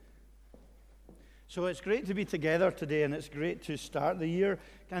So it's great to be together today, and it's great to start the year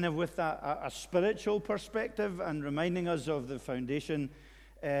kind of with a spiritual perspective and reminding us of the foundation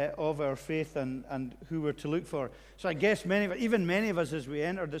of our faith and who we're to look for. So I guess many of us, as we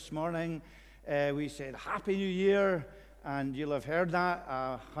entered this morning, we said, Happy New Year, and you'll have heard that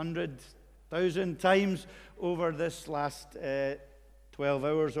 100,000 times over this last 12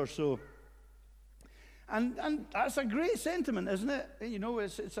 hours or so. And that's a great sentiment, isn't it? You know,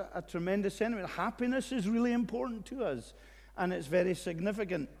 it's a tremendous sentiment. Happiness is really important to us, and it's very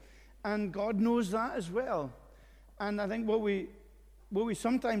significant. And God knows that as well. And I think what we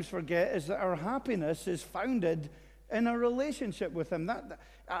sometimes forget is that our happiness is founded in a relationship with Him. That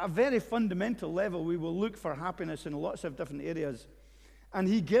at a very fundamental level, we will look for happiness in lots of different areas. And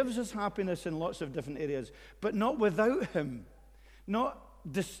He gives us happiness in lots of different areas, but not without Him, not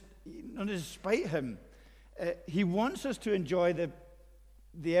despite Him. He wants us to enjoy the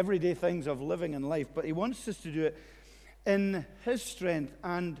everyday things of living and life, but He wants us to do it in His strength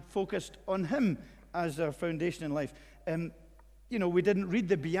and focused on Him as our foundation in life. You know, we didn't read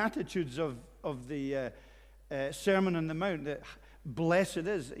the Beatitudes of the Sermon on the Mount, that blessed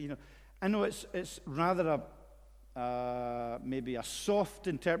is. You know, I know it's rather maybe a soft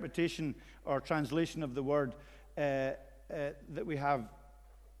interpretation or translation of the word that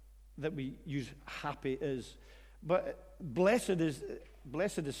we use happy is. But blessed is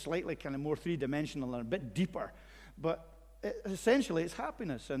slightly kind of more three-dimensional and a bit deeper. But essentially it's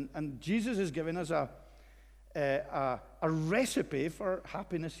happiness. And Jesus is giving us a recipe for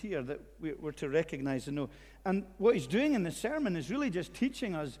happiness here that we're to recognize and know. And what He's doing in the sermon is really just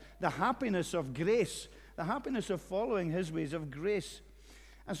teaching us the happiness of grace, the happiness of following His ways of grace.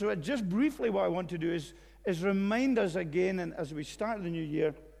 And so just briefly what I want to do is remind us again, and as we start the new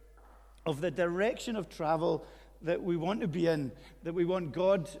year, of the direction of travel that we want to be in, that we want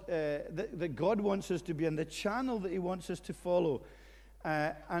God, that God wants us to be in, the channel that He wants us to follow,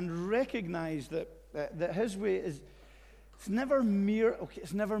 and recognize that His way it's never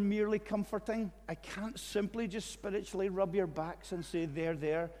merely comforting. I can't simply just spiritually rub your backs and say,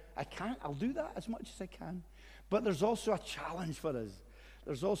 there. I'll do that as much as I can. But there's also a challenge for us.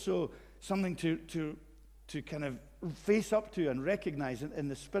 There's also something to kind of face up to and recognize in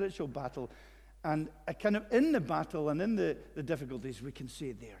the spiritual battle. And kind of in the battle and in the difficulties, we can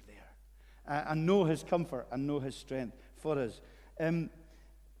say, there. And know His comfort and know His strength for us.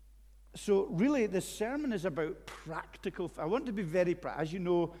 So really, this sermon is about practical. I want to be very practical. As you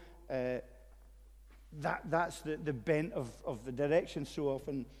know, that's the bent of the direction so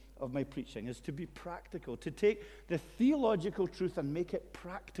often of my preaching, is to be practical, to take the theological truth and make it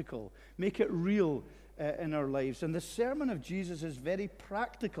practical, make it real in our lives. And the sermon of Jesus is very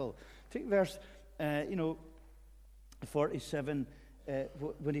practical. Take verse 47,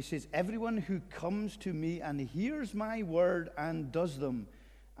 when He says, everyone who comes to me and hears my word and does them,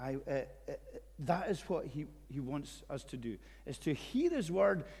 that is what he wants us to do, is to hear His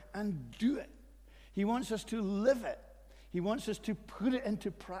word and do it. He wants us to live it. He wants us to put it into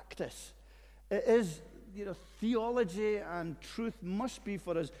practice. It is, theology and truth must be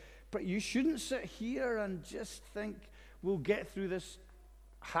for us. But you shouldn't sit here and just think we'll get through this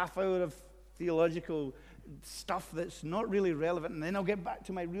half hour of theological stuff that's not really relevant, and then I'll get back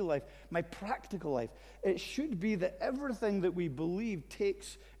to my real life, my practical life. It should be that everything that we believe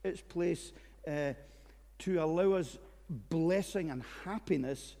takes its place to allow us blessing and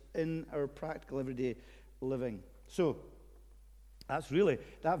happiness in our practical everyday living. So that's really,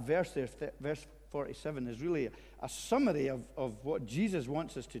 that verse there, verse 47, is really a summary of what Jesus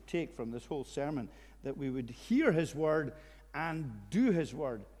wants us to take from this whole sermon, that we would hear His word and do His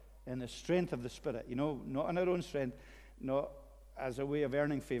word in the strength of the Spirit, not in our own strength, not as a way of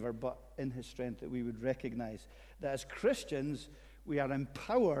earning favor, but in His strength, that we would recognize that as Christians, we are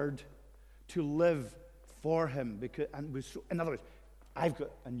empowered to live for Him. In other words, I've got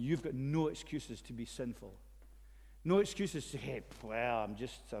and you've got no excuses to be sinful. No excuses to say, hey, well, I'm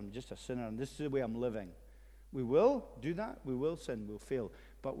just a sinner, and this is the way I'm living. We will do that. We will sin. We'll fail.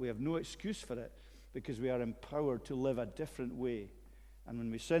 But we have no excuse for it, because we are empowered to live a different way. And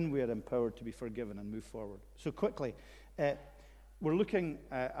when we sin, we are empowered to be forgiven and move forward. So quickly, we're looking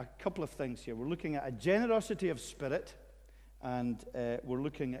at a couple of things here. We're looking at a generosity of spirit, and we're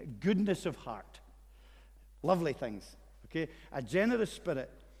looking at goodness of heart. Lovely things, okay? A generous spirit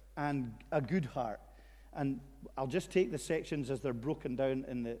and a good heart. And I'll just take the sections as they're broken down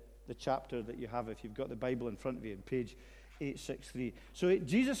in the chapter that you have, if you've got the Bible in front of you, on page 863. So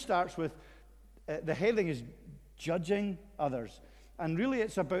Jesus starts with, the heading is judging others. And really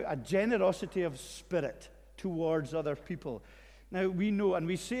it's about a generosity of spirit towards other people. Now, we know, and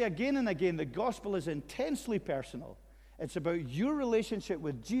we say again and again, the gospel is intensely personal. It's about your relationship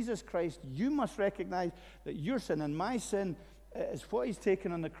with Jesus Christ. You must recognize that your sin and my sin is what he's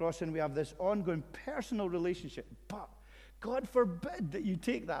taken on the cross, and we have this ongoing personal relationship. But God forbid that you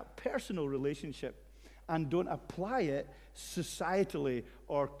take that personal relationship and don't apply it societally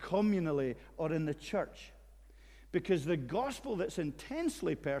or communally or in the church. Because the gospel that's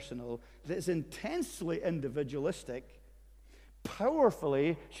intensely personal, that's intensely individualistic,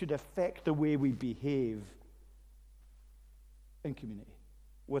 powerfully should affect the way we behave in community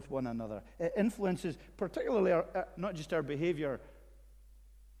with one another. It influences particularly not just our behavior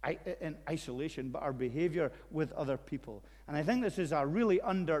in isolation, but our behavior with other people. And I think this is a really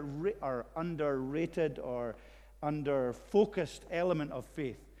underrated or under-focused element of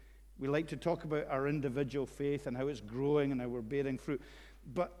faith. We like to talk about our individual faith and how it's growing and how we're bearing fruit.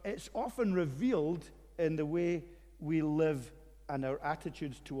 But it's often revealed in the way we live and our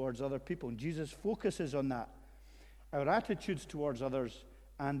attitudes towards other people. And Jesus focuses on that. Our attitudes towards others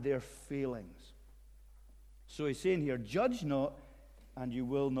and their failings. So he's saying here, judge not, and you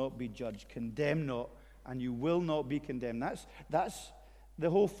will not be judged. Condemn not, and you will not be condemned. That's the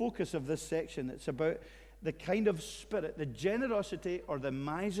whole focus of this section. It's about the kind of spirit, the generosity or the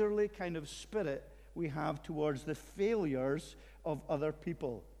miserly kind of spirit we have towards the failures of other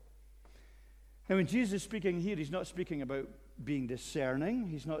people. Now, when Jesus is speaking here, he's not speaking about being discerning.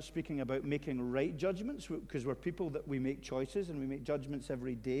 He's not speaking about making right judgments, because we're people that we make choices and we make judgments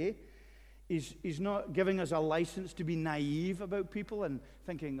every day. He's not giving us a license to be naive about people and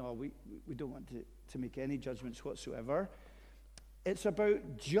thinking, oh, we don't want to make any judgments whatsoever. It's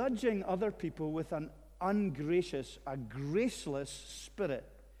about judging other people with an ungracious, a graceless spirit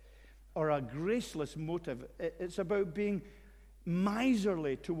or a graceless motive. It's about being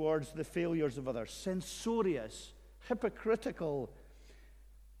miserly towards the failures of others, censorious, hypocritical.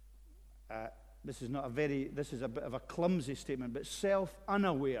 This is a bit of a clumsy statement, but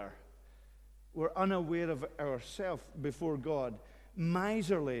self-unaware. We're unaware of ourselves before God,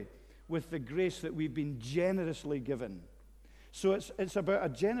 miserly with the grace that we've been generously given. So it's about a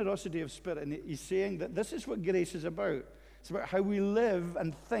generosity of spirit, and he's saying that this is what grace is about. It's about how we live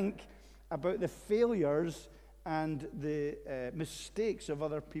and think about the failures and the mistakes of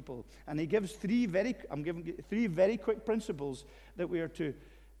other people. And he gives I'm giving three very quick principles that we are to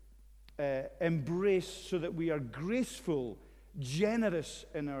embrace so that we are graceful, generous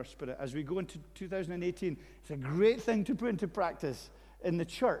in our spirit. As we go into 2018, it's a great thing to put into practice in the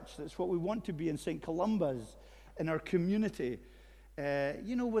church. That's what we want to be in St. Columba's, in our community.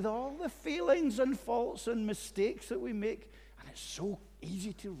 With all the failings and faults and mistakes that we make, and it's so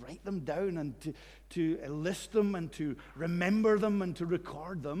easy to write them down and to list them and to remember them and to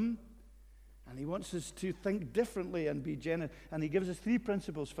record them. And he wants us to think differently and be generous. And he gives us three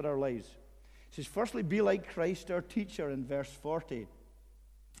principles for our lives. He says, firstly, be like Christ our teacher in verse 40.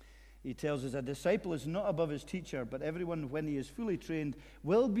 He tells us, a disciple is not above his teacher, but everyone, when he is fully trained,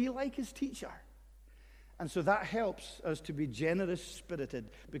 will be like his teacher. And so that helps us to be generous-spirited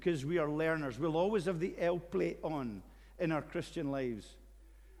because we are learners. We'll always have the L plate on in our Christian lives.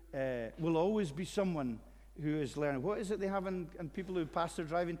 We'll always be someone who is learning. What is it they have in people who pass their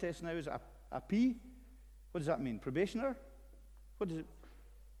driving test now? Is it a P? What does that mean? Probationer? What does it?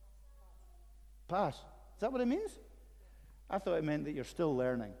 Pass. Is that what it means? I thought it meant that you're still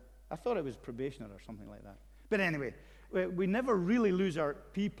learning. I thought it was probationer or something like that. But anyway, we never really lose our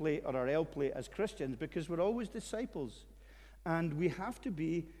P plate or our L plate as Christians because we're always disciples. And we have to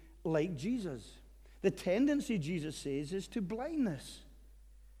be like Jesus. The tendency, Jesus says, is to blindness.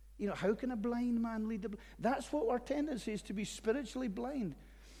 How can a blind man lead the blind? That's what our tendency is, to be spiritually blind.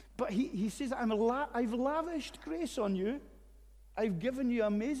 But he says, I've lavished grace on you. I've given you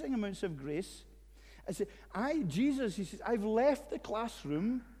amazing amounts of grace. I say, Jesus, he says, I've left the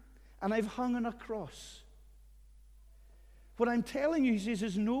classroom and I've hung on a cross. What I'm telling you, he says,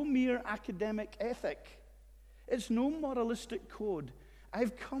 is no mere academic ethic. It's no moralistic code.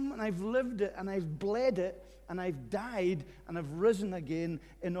 I've come and I've lived it and I've bled it and I've died and I've risen again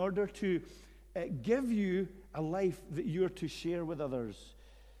in order to give you a life that you're to share with others.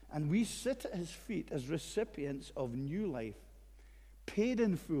 And we sit at his feet as recipients of new life, paid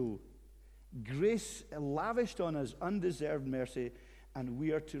in full, grace lavished on us, undeserved mercy, and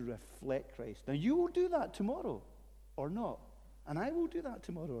we are to reflect Christ. Now, you will do that tomorrow or not, and I will do that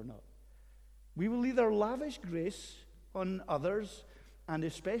tomorrow or not. We will either lavish grace on others, and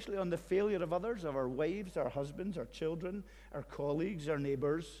especially on the failure of others, of our wives, our husbands, our children, our colleagues, our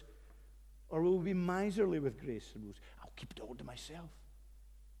neighbors, or we'll be miserly with grace. And I'll keep it all to myself.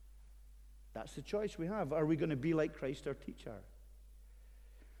 That's the choice we have. Are we going to be like Christ, our teacher?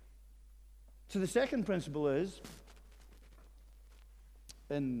 So the second principle is,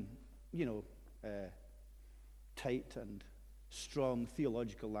 in, tight and strong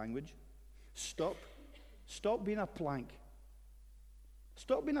theological language, stop being a plank.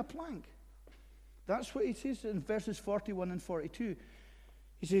 Stop being a plank. That's what he says in verses 41 and 42.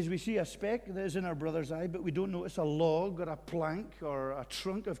 He says, we see a speck that is in our brother's eye, but we don't notice a log or a plank or a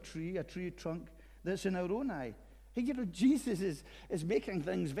trunk of tree, a tree trunk that's in our own eye. Hey, Jesus is making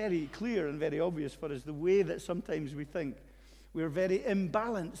things very clear and very obvious for us, the way that sometimes we think. We're very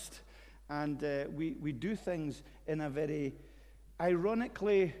imbalanced, and we do things in a very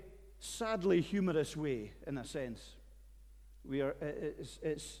ironically, sadly humorous way, in a sense. If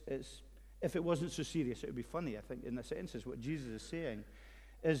it wasn't so serious, it would be funny, I think, in a sense, is what Jesus is saying,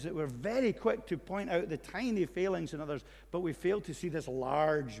 is that we're very quick to point out the tiny failings in others, but we fail to see this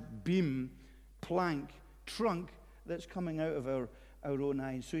large beam, plank, trunk that's coming out of our own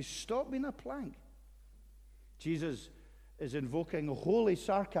eyes. So stop being a plank. Jesus is invoking holy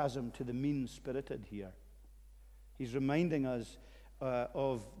sarcasm to the mean-spirited here. He's reminding us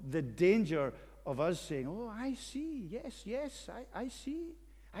of the danger of us saying, oh, I see, yes, I see.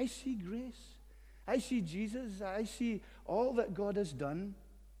 I see grace. I see Jesus. I see all that God has done.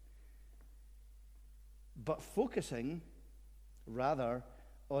 But focusing, rather,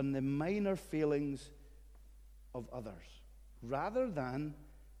 on the minor failings of others, rather than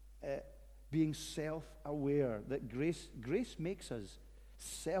being self-aware, that grace makes us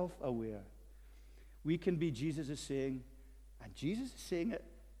self-aware. We can be, Jesus is saying, and Jesus is saying it,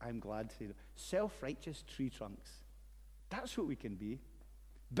 I'm glad to say it, self-righteous tree trunks. That's what we can be.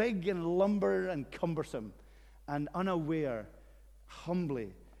 Big and lumber and cumbersome and unaware,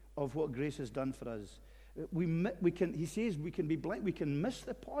 humbly, of what grace has done for us. He says we can be blind, we can miss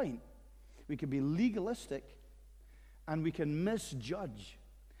the point. We can be legalistic, and we can misjudge.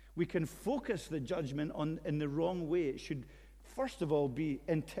 We can focus the judgment in the wrong way. It should, first of all, be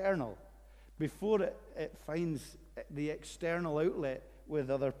internal before it finds the external outlet with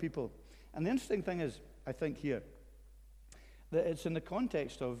other people. And the interesting thing is, I think here, that it's in the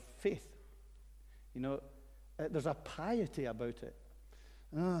context of faith. There's a piety about it.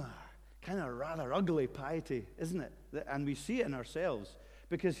 Kind of rather ugly piety, isn't it? And we see it in ourselves.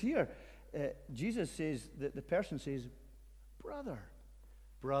 Because here, Jesus says, that the person says,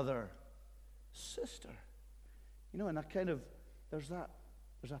 brother, sister. And that kind of, there's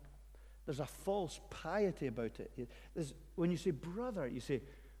a false piety about it. When you say brother, you say,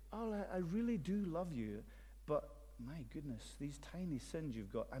 oh, I really do love you, but my goodness, these tiny sins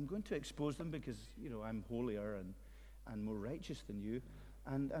you've got, I'm going to expose them because, I'm holier and more righteous than you.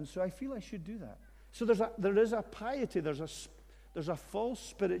 And so I feel I should do that. So there is a piety, there's a false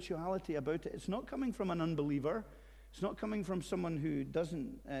spirituality about it. It's not coming from an unbeliever. It's not coming from someone who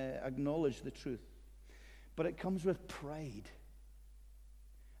doesn't acknowledge the truth. But it comes with pride.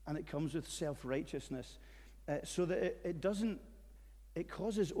 And it comes with self-righteousness. So that it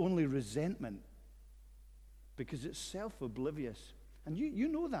causes only resentment. Because it's self-oblivious. And you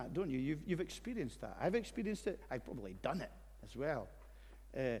know that, don't you? You've experienced that. I've experienced it. I've probably done it as well.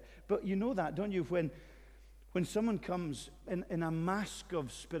 But you know that, don't you? When someone comes in a mask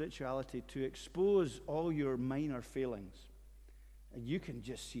of spirituality to expose all your minor failings, you can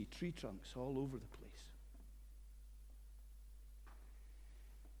just see tree trunks all over the place.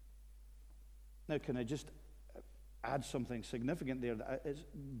 Now, can I just add something significant there?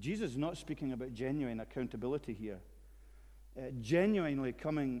 Jesus is not speaking about genuine accountability here. Genuinely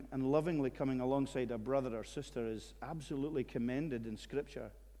coming and lovingly coming alongside a brother or sister is absolutely commended in Scripture.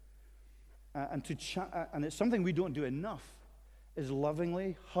 And it's something we don't do enough, is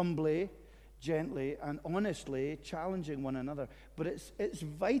lovingly, humbly, gently, and honestly challenging one another. But it's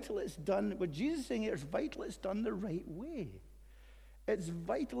vital it's done, what Jesus is saying here, it's vital it's done the right way. It's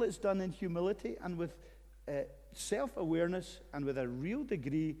vital it's done in humility and with self-awareness and with a real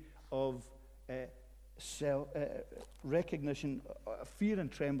degree of recognition, fear and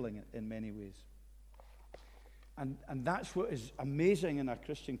trembling in many ways. And that's what is amazing in our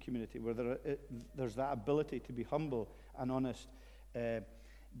Christian community, where there's that ability to be humble and honest.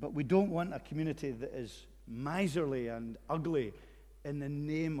 But we don't want a community that is miserly and ugly in the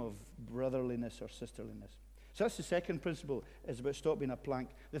name of brotherliness or sisterliness. So that's the second principle, is about stop being a plank.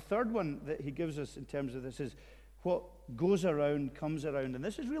 The third one that he gives us in terms of this is what goes around comes around. And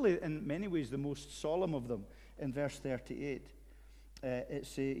this is really, in many ways, the most solemn of them in verse 38.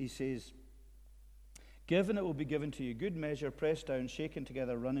 He says, give and it will be given to you. Good measure, pressed down, shaken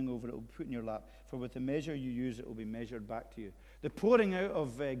together, running over, it will be put in your lap. For with the measure you use, it will be measured back to you. The pouring out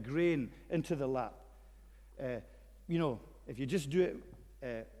of grain into the lap. If you just do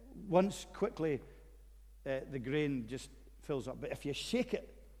it once quickly the grain just fills up. But if you shake it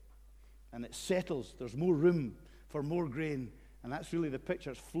and it settles, there's more room for more grain. And that's really the picture.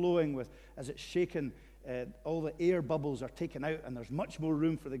 It's flowing with, as it's shaken, all the air bubbles are taken out, and there's much more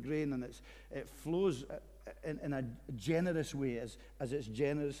room for the grain, and it flows in a generous way as it's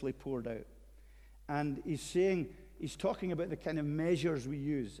generously poured out. And he's talking about the kind of measures we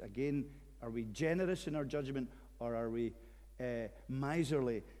use. Again, are we generous in our judgment, or are we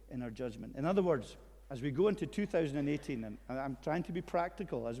miserly in our judgment? In other words, as we go into 2018, and I'm trying to be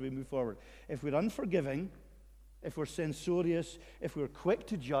practical as we move forward, if we're unforgiving, if we're censorious, if we're quick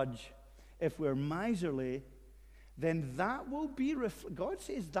to judge, if we're miserly, then that will be, God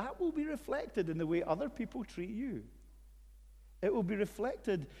says that will be reflected in the way other people treat you. It will be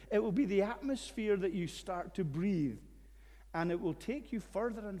reflected, it will be the atmosphere that you start to breathe, and it will take you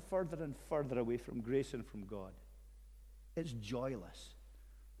further and further and further away from grace and from God. It's joyless.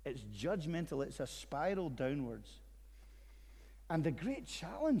 It's judgmental. It's a spiral downwards. And the great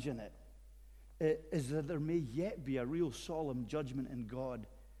challenge in it is that there may yet be a real solemn judgment in God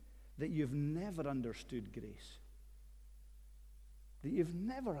that you've never understood grace. That you've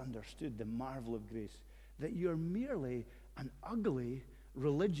never understood the marvel of grace. That you're merely an ugly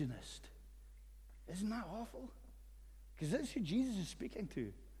religionist. Isn't that awful? Because that's who Jesus is speaking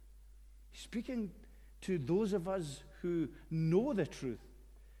to. He's speaking to those of us who know the truth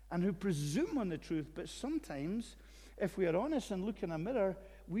and who presume on the truth, but sometimes, if we are honest and look in a mirror,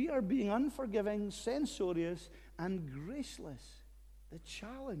 we are being unforgiving, censorious, and graceless. The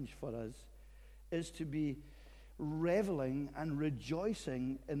challenge for us is to be reveling and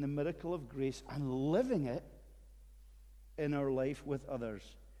rejoicing in the miracle of grace and living it in our life with others.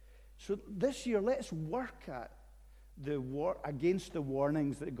 So this year, let's work at the war against the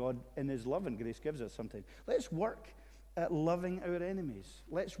warnings that God in his love and grace gives us sometimes. Let's work at loving our enemies.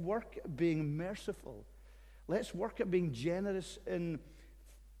 Let's work at being merciful. Let's work at being generous in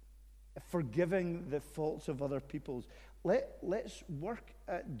forgiving the faults of other people's. Let's work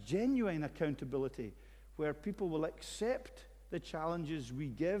at genuine accountability, where people will accept the challenges we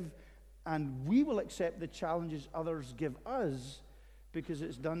give, and we will accept the challenges others give us, because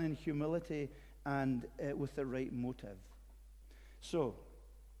it's done in humility and with the right motive. So,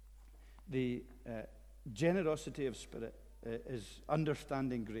 the generosity of spirit is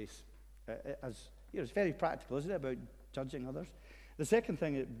understanding grace. It's very practical, isn't it, about judging others? The second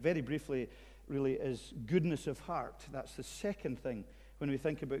thing, very briefly, really is goodness of heart. That's the second thing when we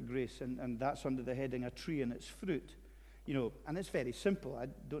think about grace, and that's under the heading, a tree and its fruit. And it's very simple. I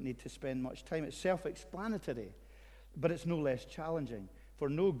don't need to spend much time. It's self-explanatory, but it's no less challenging. For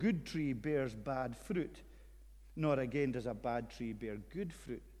no good tree bears bad fruit, nor again does a bad tree bear good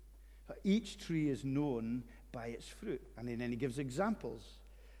fruit. Each tree is known by its fruit. And then he gives examples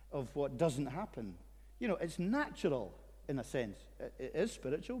of what doesn't happen. It's natural in a sense. It is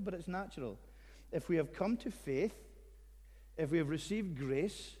spiritual, but it's natural. If we have come to faith, if we have received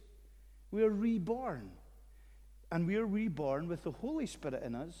grace, we are reborn. And we are reborn with the Holy Spirit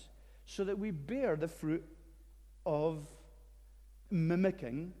in us so that we bear the fruit of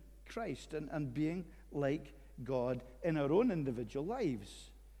mimicking Christ and being like God in our own individual lives.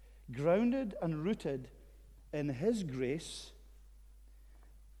 Grounded and rooted in his grace,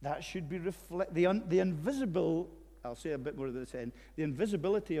 that should be the invisible, I'll say a bit more at this end, the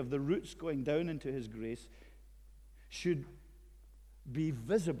invisibility of the roots going down into his grace should be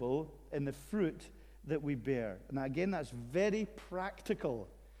visible in the fruit that we bear. And again, that's very practical.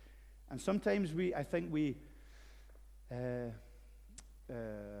 And sometimes I think we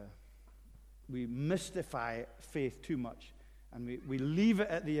mystify faith too much. And we leave it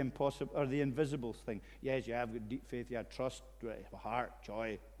at the impossible or the invisible thing. Yes, you have deep faith, you have trust, heart,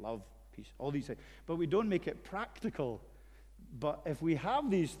 joy, love, peace, all these things. But we don't make it practical. But if we have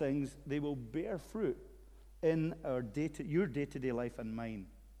these things, they will bear fruit in your day-to-day life and mine.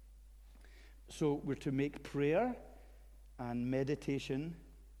 So we're to make prayer and meditation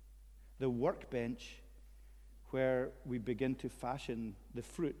the workbench where we begin to fashion the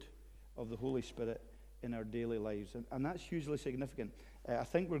fruit of the Holy Spirit in our daily lives. And that's hugely significant. I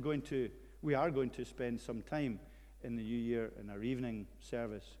think we are going to spend some time in the new year in our evening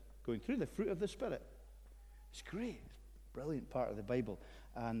service going through the fruit of the Spirit. It's great. It's a brilliant part of the Bible.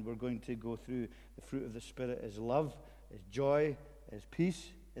 And we're going to go through the fruit of the Spirit as love, as joy, as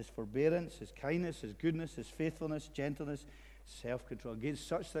peace, as forbearance, as kindness, as goodness, as faithfulness, gentleness, self-control. Against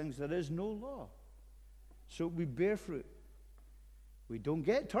such things there is no law. So we bear fruit. We don't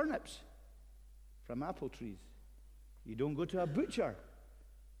get turnips from apple trees. You don't go to a butcher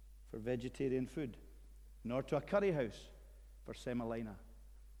for vegetarian food, nor to a curry house for semolina.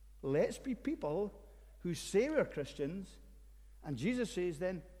 Let's be people who say we're Christians, and Jesus says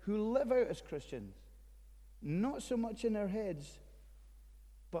then, who live out as Christians. Not so much in our heads,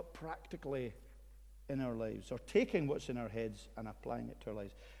 but practically in our lives, or taking what's in our heads and applying it to our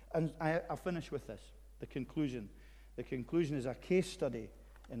lives. And I'll finish with this, the conclusion. The conclusion is a case study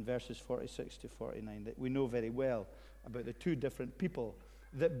in verses 46 to 49 that we know very well about the two different people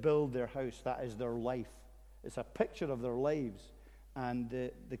that build their house. That is their life. It's a picture of their lives. And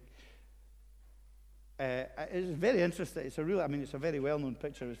it's very interesting. It's a very well-known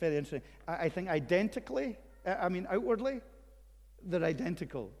picture. It's very interesting. I think outwardly, they're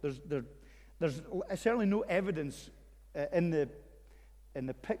identical. There's certainly no evidence in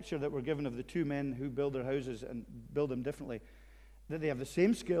the picture that we're given of the two men who build their houses and build them differently, that they have the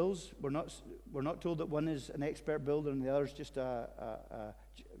same skills. We're not told that one is an expert builder and the other is just a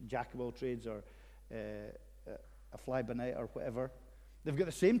jack of all trades or a fly-by-night or whatever. They've got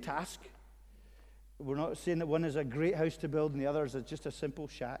the same task. We're not saying that one is a great house to build and the other is just a simple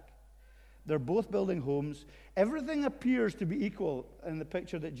shack. They're both building homes. Everything appears to be equal in the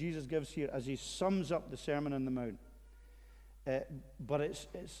picture that Jesus gives here as he sums up the Sermon on the Mount. But it's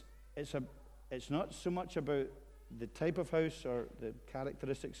not so much about the type of house or the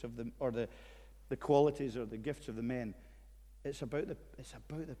characteristics of them or the qualities or the gifts of the men. It's about the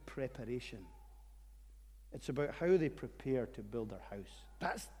preparation. It's about how they prepare to build their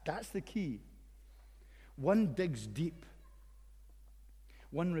house. That's the key. One digs deep.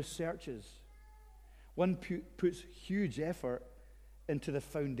 One researches. One puts huge effort into the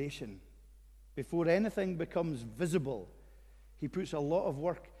foundation. Before anything becomes visible, he puts a lot of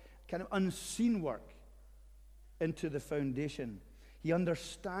work, kind of unseen work, into the foundation. He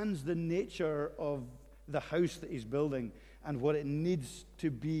understands the nature of the house that he's building and what it needs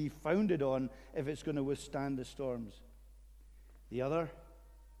to be founded on if it's going to withstand the storms. The other,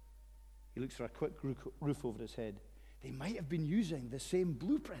 he looks for a quick roof over his head. They might have been using the same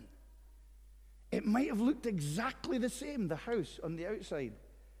blueprint. It might have looked exactly the same, the house on the outside.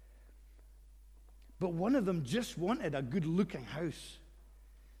 But one of them just wanted a good-looking house.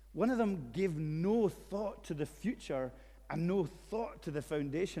 One of them gave no thought to the future and no thought to the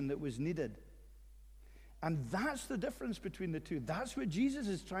foundation that was needed. And that's the difference between the two. That's what Jesus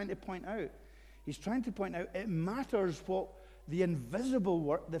is trying to point out. He's trying to point out it matters what the invisible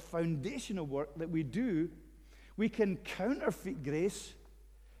work, the foundational work that we do. We can counterfeit grace.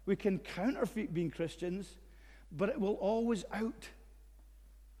 We can counterfeit being Christians, but it will always out.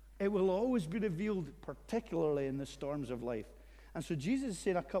 It will always be revealed, particularly in the storms of life. And so Jesus is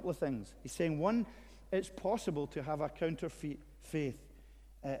saying a couple of things. He's saying, one, it's possible to have a counterfeit faith.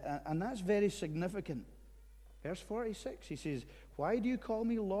 And that's very significant. Verse 46, he says, why do you call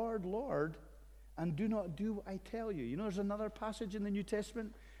me Lord, Lord, and do not do what I tell you? You know, there's another passage in the New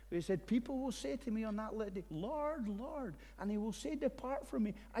Testament where he said, people will say to me on that day, Lord, Lord, and he will say, depart from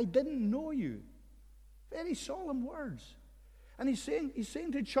me, I didn't know you. Very solemn words. And he's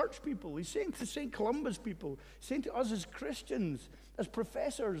saying to church people, he's saying to St. Columba's people, he's saying to us as Christians, as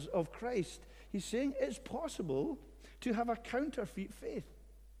professors of Christ, he's saying it's possible to have a counterfeit faith,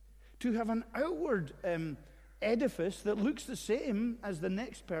 to have an outward edifice that looks the same as the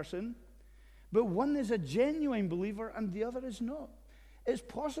next person, but one is a genuine believer and the other is not. It's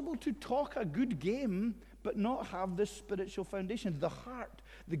possible to talk a good game, but not have the spiritual foundation, the heart,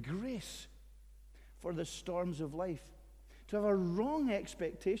 the grace for the storms of life. To have a wrong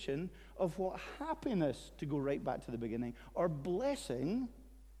expectation of what happiness, to go right back to the beginning, or blessing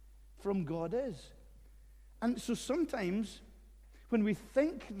from God is. And so sometimes when we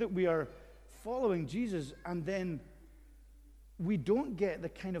think that we are following Jesus and then we don't get the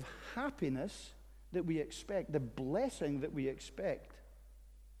kind of happiness that we expect, the blessing that we expect,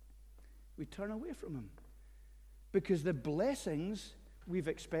 we turn away from him. Because the blessings we've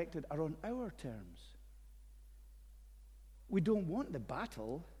expected are on our terms. We don't want the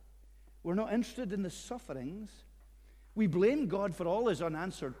battle. We're not interested in the sufferings. We blame God for all his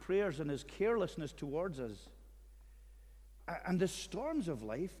unanswered prayers and his carelessness towards us. And the storms of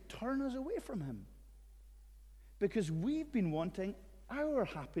life turn us away from him. Because we've been wanting our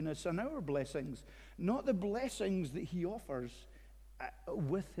happiness and our blessings, not the blessings that he offers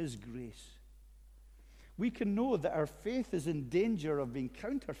with his grace. We can know that our faith is in danger of being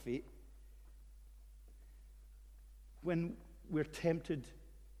counterfeit when we're tempted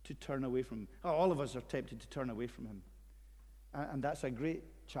to turn away from him. All of us are tempted to turn away from him. And that's a great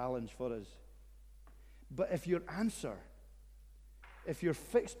challenge for us. But if your answer, if your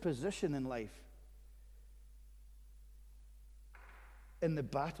fixed position in life, in the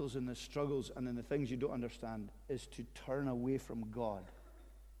battles and the struggles and in the things you don't understand, is to turn away from God,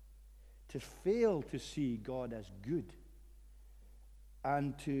 to fail to see God as good,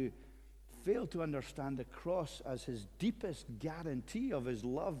 and to fail to understand the cross as his deepest guarantee of his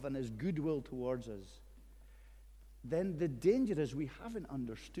love and his goodwill towards us, then the danger is we haven't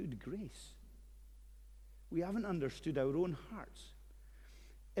understood grace. We haven't understood our own hearts.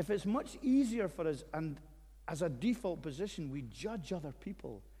 If it's much easier for us, and as a default position, we judge other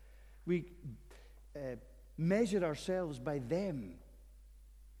people, we measure ourselves by them,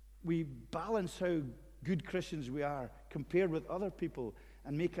 we balance how good Christians we are compared with other people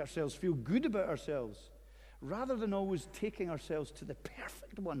and make ourselves feel good about ourselves, rather than always taking ourselves to the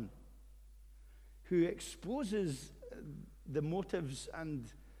perfect one who exposes the motives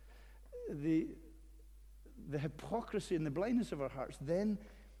and the hypocrisy and the blindness of our hearts, then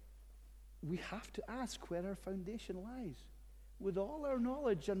we have to ask where our foundation lies. With all our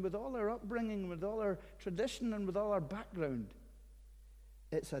knowledge and with all our upbringing, with all our tradition and with all our background,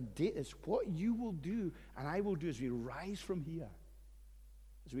 it's what you will do and I will do as we rise from here,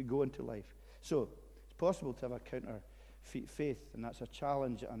 as we go into life. So it's possible to have a counter faith, and that's a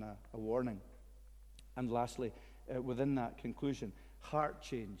challenge and a warning. And lastly, within that conclusion, heart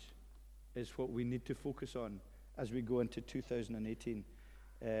change is what we need to focus on as we go into 2018.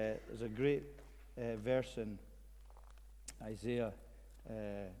 There's a great verse in Isaiah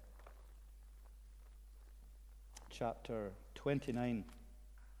chapter 29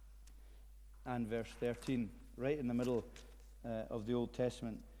 and verse 13, right in the middle of the Old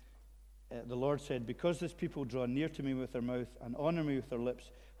Testament. The Lord said, "Because this people draw near to me with their mouth and honor me with their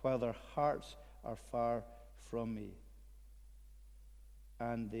lips, while their hearts are far from me,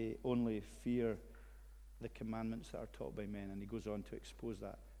 and they only fear the commandments that are taught by men." And he goes on to expose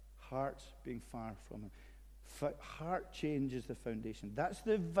that. Hearts being far from him. Heart change is the foundation. That's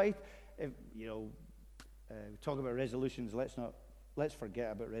the we talk about resolutions. Let's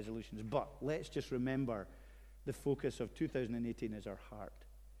forget about resolutions. But let's just remember the focus of 2018 is our heart.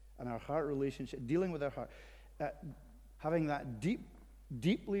 And our heart relationship, dealing with our heart. Having that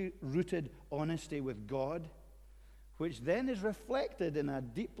deeply rooted honesty with God, which then is reflected in a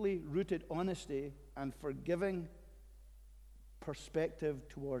deeply rooted honesty and forgiving perspective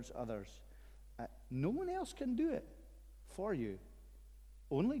towards others. No one else can do it for you.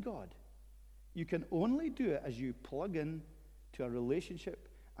 Only God. You can only do it as you plug in to a relationship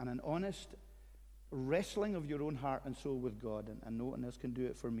and an honest wrestling of your own heart and soul with God, and no one else can do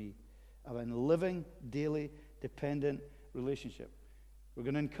it for me. Of a living, daily, dependent relationship. We're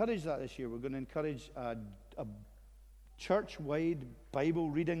going to encourage that this year. We're going to encourage a church-wide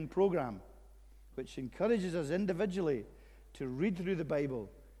Bible reading program, which encourages us individually to read through the Bible,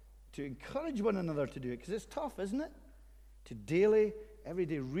 to encourage one another to do it, because it's tough, isn't it? To daily, every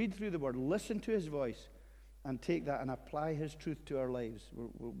day, read through the Word, listen to His voice, and take that and apply His truth to our lives.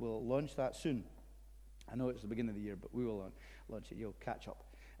 We'll launch that soon. I know it's the beginning of the year, but we will launch it. You'll catch up.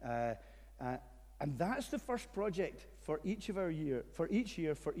 And that's the first project for each of our year, for each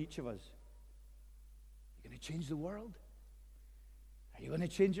of us. You're going to change the world? Are you going to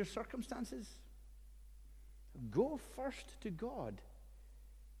change your circumstances? Go first to God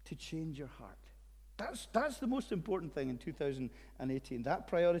to change your heart. That's the most important thing in 2018. That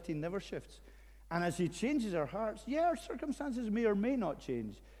priority never shifts. And as He changes our hearts, our circumstances may or may not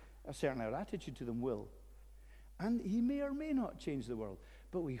change. Certainly our attitude to them will. And He may or may not change the world.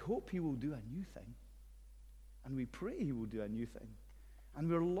 But we hope He will do a new thing. And we pray He will do a new thing. And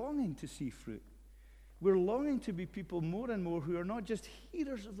we're longing to see fruit. We're longing to be people more and more who are not just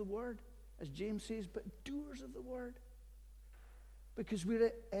hearers of the Word, as James says, but doers of the Word. Because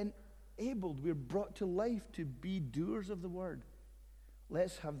we're enabled, we're brought to life to be doers of the Word.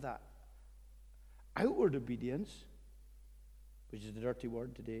 Let's have that outward obedience, which is the dirty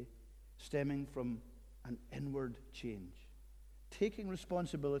word today, stemming from an inward change. Taking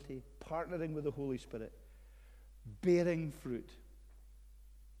responsibility, partnering with the Holy Spirit, bearing fruit,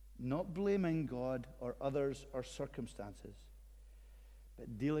 not blaming God or others or circumstances,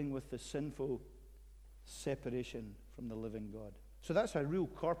 but dealing with the sinful separation from the living God. So that's a real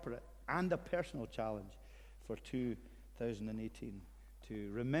corporate and a personal challenge for 2018, to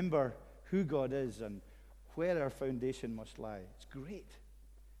remember who God is and where our foundation must lie. It's great.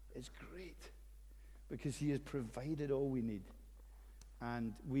 It's great. Because He has provided all we need.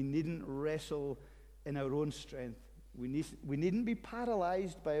 And we needn't wrestle in our own strength. We needn't be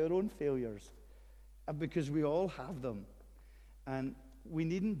paralyzed by our own failures, because we all have them. And we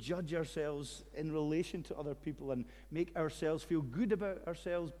needn't judge ourselves in relation to other people and make ourselves feel good about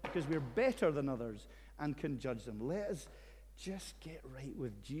ourselves because we're better than others and can judge them. Let us just get right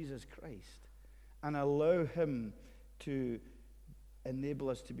with Jesus Christ and allow Him to enable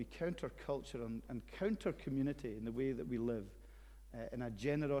us to be counterculture and counter community in the way that we live, in a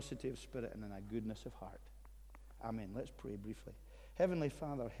generosity of spirit and in a goodness of heart. Amen. Let's pray briefly. Heavenly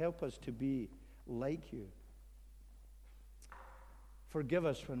Father, help us to be like you. Forgive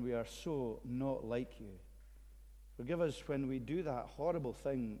us when we are so not like you. Forgive us when we do that horrible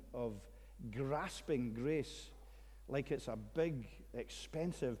thing of grasping grace like it's a big,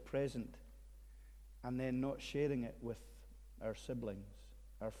 expensive present and then not sharing it with our siblings,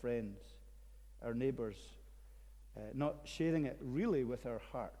 our friends, our neighbors, not sharing it really with our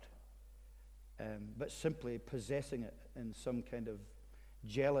heart, but simply possessing it in some kind of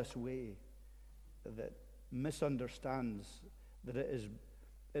jealous way that misunderstands that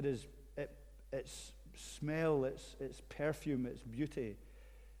its smell, its perfume, its beauty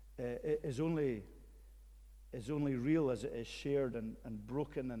is only real as it is shared and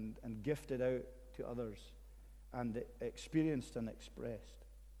broken and gifted out to others and experienced and expressed.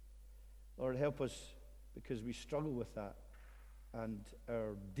 Lord, help us, because we struggle with that, and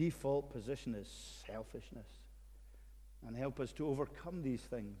our default position is selfishness. And help us to overcome these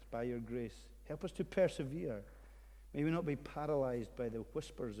things by your grace. Help us to persevere. May we not be paralyzed by the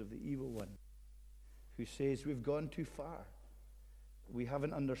whispers of the evil one who says we've gone too far. We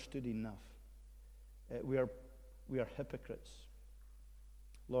haven't understood enough. We are hypocrites.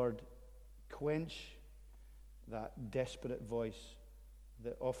 Lord, quench that desperate voice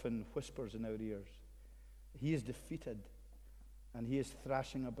that often whispers in our ears. He is defeated, and he is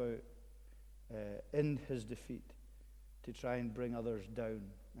thrashing about in his defeat to try and bring others down.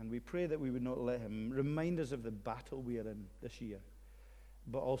 And we pray that we would not let him remind us of the battle we are in this year,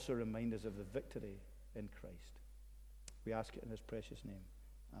 but also remind us of the victory in Christ. We ask it in his precious name.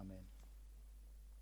 Amen.